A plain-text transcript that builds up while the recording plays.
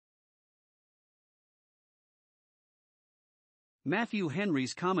Matthew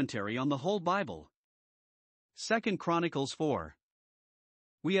Henry's Commentary on the Whole Bible. 2 Chronicles 4.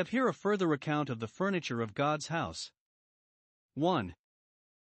 We have here a further account of the furniture of God's house. 1.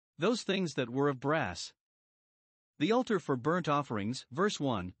 Those things that were of brass. The altar for burnt offerings, verse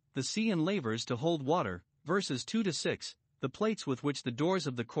 1, the sea and lavers to hold water, verses 2 to 6, the plates with which the doors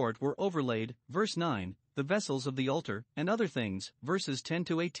of the court were overlaid, verse 9, the vessels of the altar, and other things, verses 10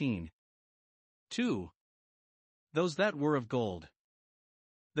 to 18. 2. Those that were of gold.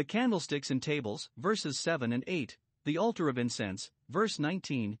 The candlesticks and tables, verses 7 and 8, the altar of incense, verse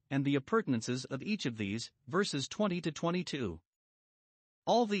 19, and the appurtenances of each of these, verses 20 to 22.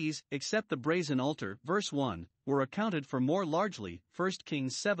 All these, except the brazen altar, verse 1, were accounted for more largely, 1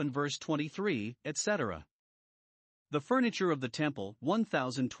 Kings 7 verse 23, etc. The furniture of the temple,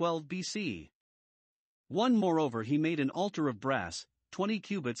 1012 BC. 1. Moreover he made an altar of brass, 20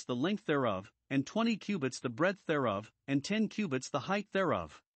 cubits the length thereof, and 20 cubits the breadth thereof, and 10 cubits the height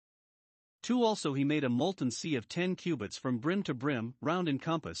thereof. 2. Also he made a molten sea of 10 cubits from brim to brim, round in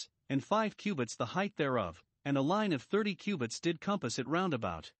compass, and 5 cubits the height thereof, and a line of 30 cubits did compass it round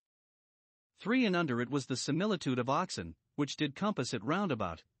about. 3. And under it was the similitude of oxen, which did compass it round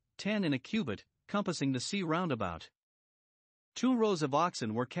about, 10 in a cubit, compassing the sea round about. 2 rows of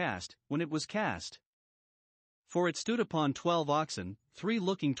oxen were cast, when it was cast. For it stood upon 12 oxen, 3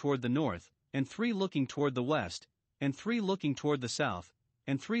 looking toward the north, and 3 looking toward the west, and 3 looking toward the south,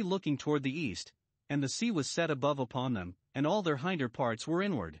 and 3 looking toward the east, and the sea was set above upon them, and all their hinder parts were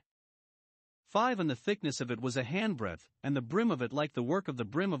inward. 5. And the thickness of it was a handbreadth, and the brim of it like the work of the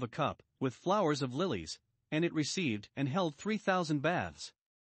brim of a cup, with flowers of lilies, and it received and held 3,000 baths.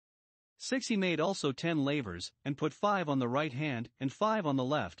 6. He made also 10 lavers, and put 5 on the right hand, and 5 on the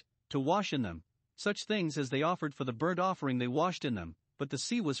left, to wash in them, such things as they offered for the burnt offering they washed in them, but the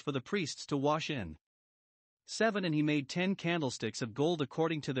sea was for the priests to wash in. 7. And he made 10 candlesticks of gold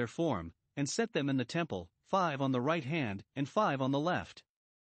according to their form, and set them in the temple, 5 on the right hand, and 5 on the left.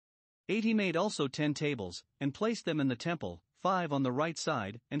 8. He made also 10 tables, and placed them in the temple, 5 on the right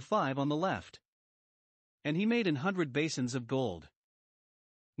side, and 5 on the left. And he made 100 basins of gold.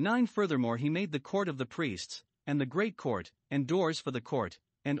 9. Furthermore he made the court of the priests, and the great court, and doors for the court,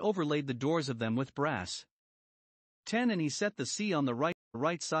 and overlaid the doors of them with brass. 10. And he set the sea on the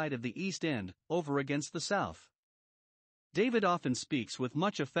right side of the east end, over against the south. David often speaks with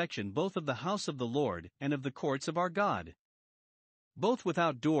much affection both of the house of the Lord and of the courts of our God. Both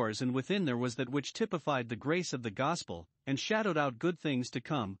without doors and within there was that which typified the grace of the gospel, and shadowed out good things to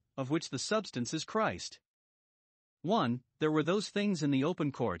come, of which the substance is Christ. 1. There were those things in the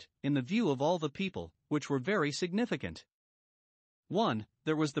open court, in the view of all the people, which were very significant. 1.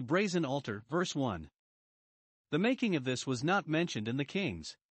 There was the brazen altar, verse 1. The making of this was not mentioned in the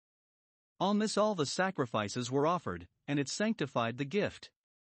Kings. On this all the sacrifices were offered, and it sanctified the gift.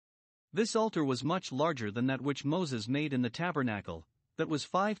 This altar was much larger than that which Moses made in the tabernacle, that was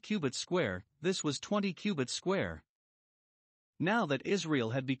 5 cubits square, this was 20 cubits square. Now that Israel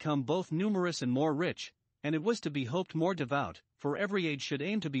had become both numerous and more rich, and it was to be hoped more devout, for every age should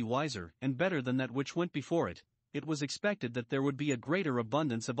aim to be wiser and better than that which went before it, it was expected that there would be a greater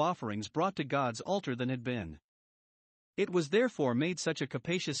abundance of offerings brought to God's altar than had been. It was therefore made such a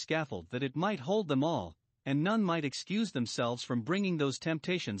capacious scaffold that it might hold them all, and none might excuse themselves from bringing those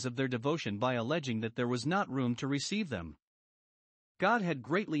temptations of their devotion by alleging that there was not room to receive them. God had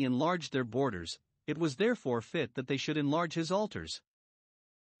greatly enlarged their borders, it was therefore fit that they should enlarge his altars.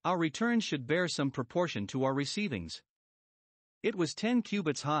 Our returns should bear some proportion to our receivings. It was 10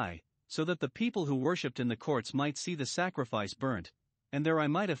 cubits high, so that the people who worshipped in the courts might see the sacrifice burnt, and there I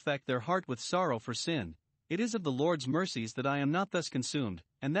might affect their heart with sorrow for sin. It is of the Lord's mercies that I am not thus consumed,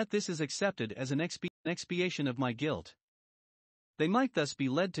 and that this is accepted as an expiation of my guilt. They might thus be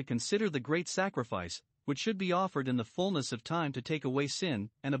led to consider the great sacrifice, which should be offered in the fullness of time to take away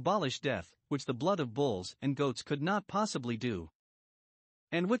sin, and abolish death, which the blood of bulls and goats could not possibly do.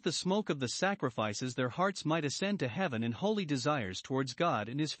 And with the smoke of the sacrifices their hearts might ascend to heaven in holy desires towards God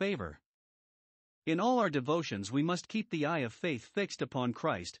in his favor. In all our devotions we must keep the eye of faith fixed upon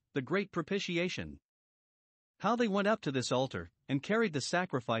Christ, the great propitiation. How they went up to this altar, and carried the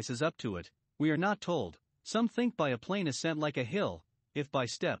sacrifices up to it, we are not told. Some think by a plain ascent like a hill, if by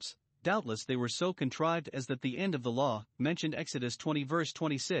steps, doubtless they were so contrived as that the end of the law, mentioned Exodus 20 verse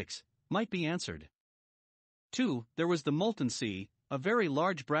 26, might be answered. 2. There was the molten sea, a very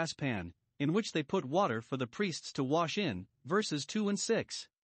large brass pan, in which they put water for the priests to wash in, verses 2 and 6.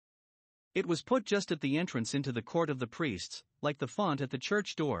 It was put just at the entrance into the court of the priests, like the font at the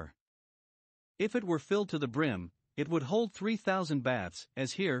church door. If it were filled to the brim, it would hold 3,000 baths,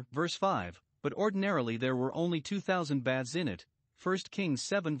 as here, verse 5, but ordinarily there were only 2,000 baths in it. 1 Kings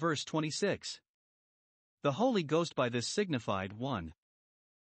 7 verse 26. The Holy Ghost by this signified 1.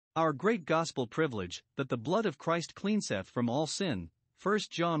 Our great gospel privilege, that the blood of Christ cleanseth from all sin. 1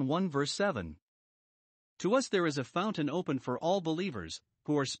 John 1 verse 7. To us there is a fountain open for all believers,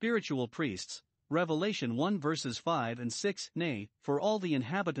 who are spiritual priests. Revelation 1 verses 5 and 6. Nay, for all the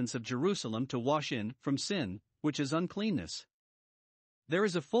inhabitants of Jerusalem to wash in, from sin, which is uncleanness. There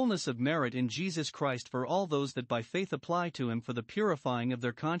is a fullness of merit in Jesus Christ for all those that by faith apply to him for the purifying of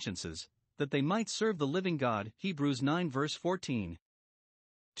their consciences, that they might serve the living God. Hebrews 9 verse 14.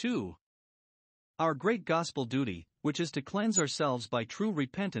 2. Our great gospel duty, which is to cleanse ourselves by true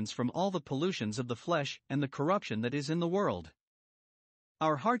repentance from all the pollutions of the flesh and the corruption that is in the world.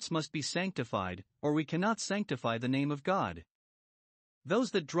 Our hearts must be sanctified, or we cannot sanctify the name of God.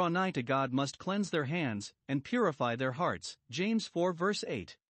 Those that draw nigh to God must cleanse their hands, and purify their hearts. James 4 verse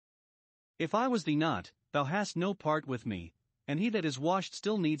 8. If I was thee not, thou hast no part with me, and he that is washed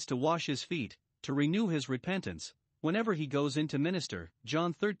still needs to wash his feet, to renew his repentance, whenever he goes in to minister.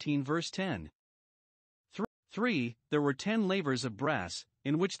 John 13 verse 10. 3. There were 10 lavers of brass,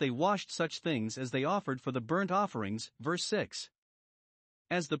 in which they washed such things as they offered for the burnt offerings. Verse 6.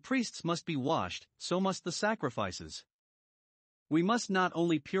 As the priests must be washed, so must the sacrifices. We must not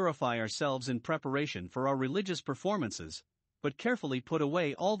only purify ourselves in preparation for our religious performances, but carefully put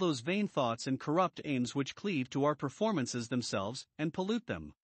away all those vain thoughts and corrupt aims which cleave to our performances themselves, and pollute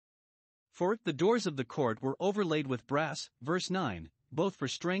them. For the doors of the court were overlaid with brass, verse 9, both for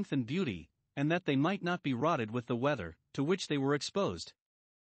strength and beauty, and that they might not be rotted with the weather, to which they were exposed.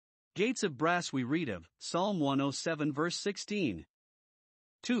 Gates of brass we read of, Psalm 107 verse 16.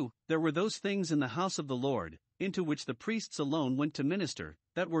 2. There were those things in the house of the Lord, into which the priests alone went to minister,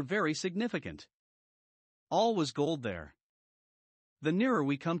 that were very significant. All was gold there. The nearer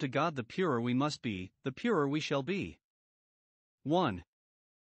we come to God, the purer we must be, the purer we shall be. 1.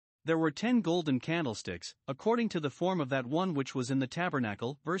 There were 10 golden candlesticks, according to the form of that one which was in the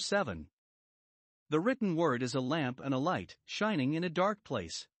tabernacle. Verse 7. The written word is a lamp and a light, shining in a dark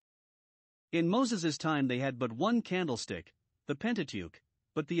place. In Moses' time they had but one candlestick, the Pentateuch,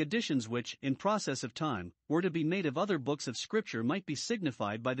 but the additions which, in process of time, were to be made of other books of Scripture might be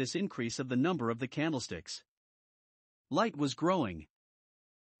signified by this increase of the number of the candlesticks. Light was growing.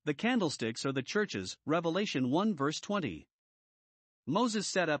 The candlesticks are the churches. Revelation 1 verse 20. Moses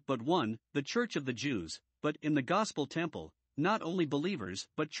set up but one, the church of the Jews, but in the gospel temple, not only believers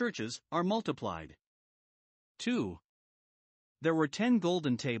but churches are multiplied. 2. There were 10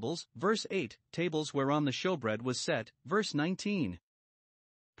 golden tables. Verse 8, tables whereon the showbread was set. Verse 19.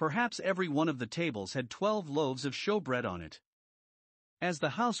 Perhaps every one of the tables had 12 loaves of showbread on it. As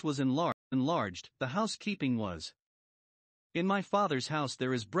the house was enlarged, the housekeeping was. In my Father's house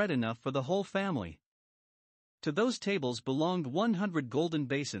there is bread enough for the whole family. To those tables belonged 100 golden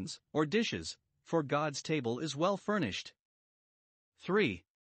basins, or dishes, for God's table is well furnished. 3.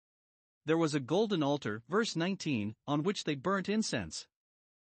 There was a golden altar, verse 19, on which they burnt incense.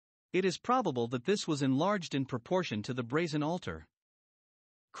 It is probable that this was enlarged in proportion to the brazen altar.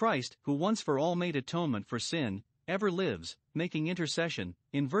 Christ, who once for all made atonement for sin, ever lives, making intercession,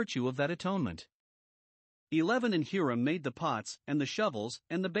 in virtue of that atonement. 11. And Hiram made the pots, and the shovels,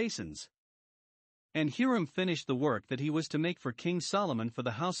 and the basins. And Hiram finished the work that he was to make for King Solomon for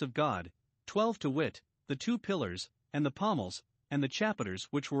the house of God, 12 to wit, the 2 pillars, and the pommels, and the chapiters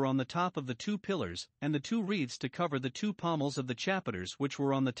which were on the top of the 2 pillars, and the 2 wreaths to cover the 2 pommels of the chapiters which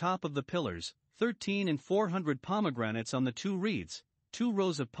were on the top of the pillars, 13. And 400 pomegranates on the 2 wreaths, 2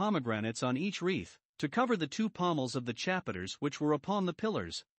 rows of pomegranates on each wreath, to cover the 2 pommels of the chapiters which were upon the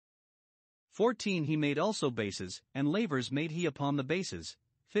pillars. 14. He made also bases, and lavers made he upon the bases,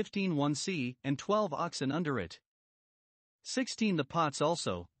 15. 1c, and 12 oxen under it. 16. The pots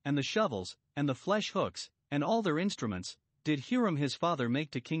also, and the shovels, and the flesh hooks, and all their instruments, did Hiram his father make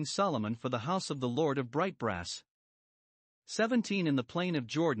to King Solomon for the house of the Lord of bright brass. 17. In the plain of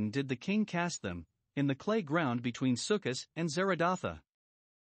Jordan did the king cast them, in the clay ground between Succos and Zeradatha.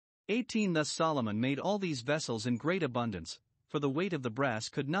 18. Thus Solomon made all these vessels in great abundance, for the weight of the brass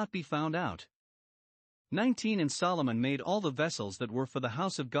could not be found out. 19. And Solomon made all the vessels that were for the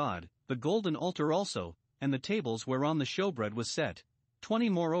house of God, the golden altar also, and the tables whereon the showbread was set. 20.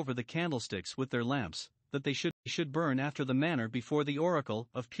 Moreover the candlesticks with their lamps, that they should burn after the manner before the oracle,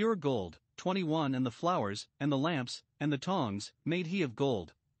 of pure gold. 21. And the flowers, and the lamps, and the tongs, made he of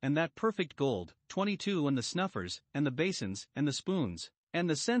gold, and that perfect gold. 22. And the snuffers, and the basins, and the spoons, and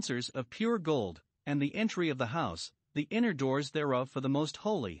the censers of pure gold, and the entry of the house, the inner doors thereof for the most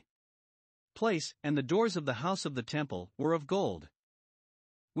holy place, and the doors of the house of the temple, were of gold.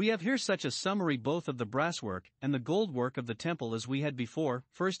 We have here such a summary both of the brasswork and the goldwork of the temple as we had before,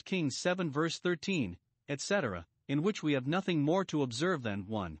 1 Kings 7 verse 13, etc., in which we have nothing more to observe than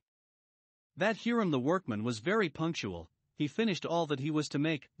 1. That Hiram the workman was very punctual, he finished all that he was to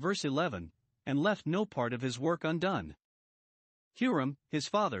make, verse 11, and left no part of his work undone. Hiram, his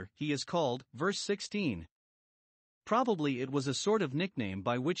father, he is called, verse 16. Probably it was a sort of nickname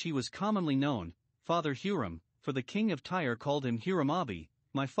by which he was commonly known, Father Hiram, for the king of Tyre called him Hiram-Abi,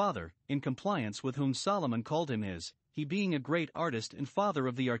 my father, in compliance with whom Solomon called him his, he being a great artist and father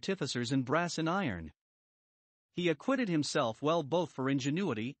of the artificers in brass and iron. He acquitted himself well both for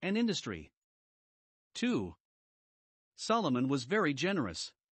ingenuity and industry. 2. Solomon was very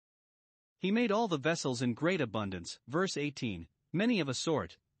generous. He made all the vessels in great abundance, verse 18, many of a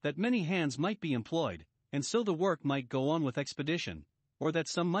sort, that many hands might be employed, and so the work might go on with expedition, or that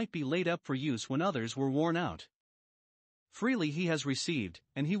some might be laid up for use when others were worn out. Freely he has received,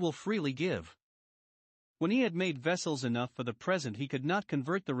 and he will freely give. When he had made vessels enough for the present, he could not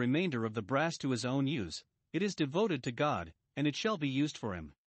convert the remainder of the brass to his own use. It is devoted to God, and it shall be used for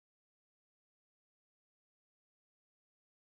him.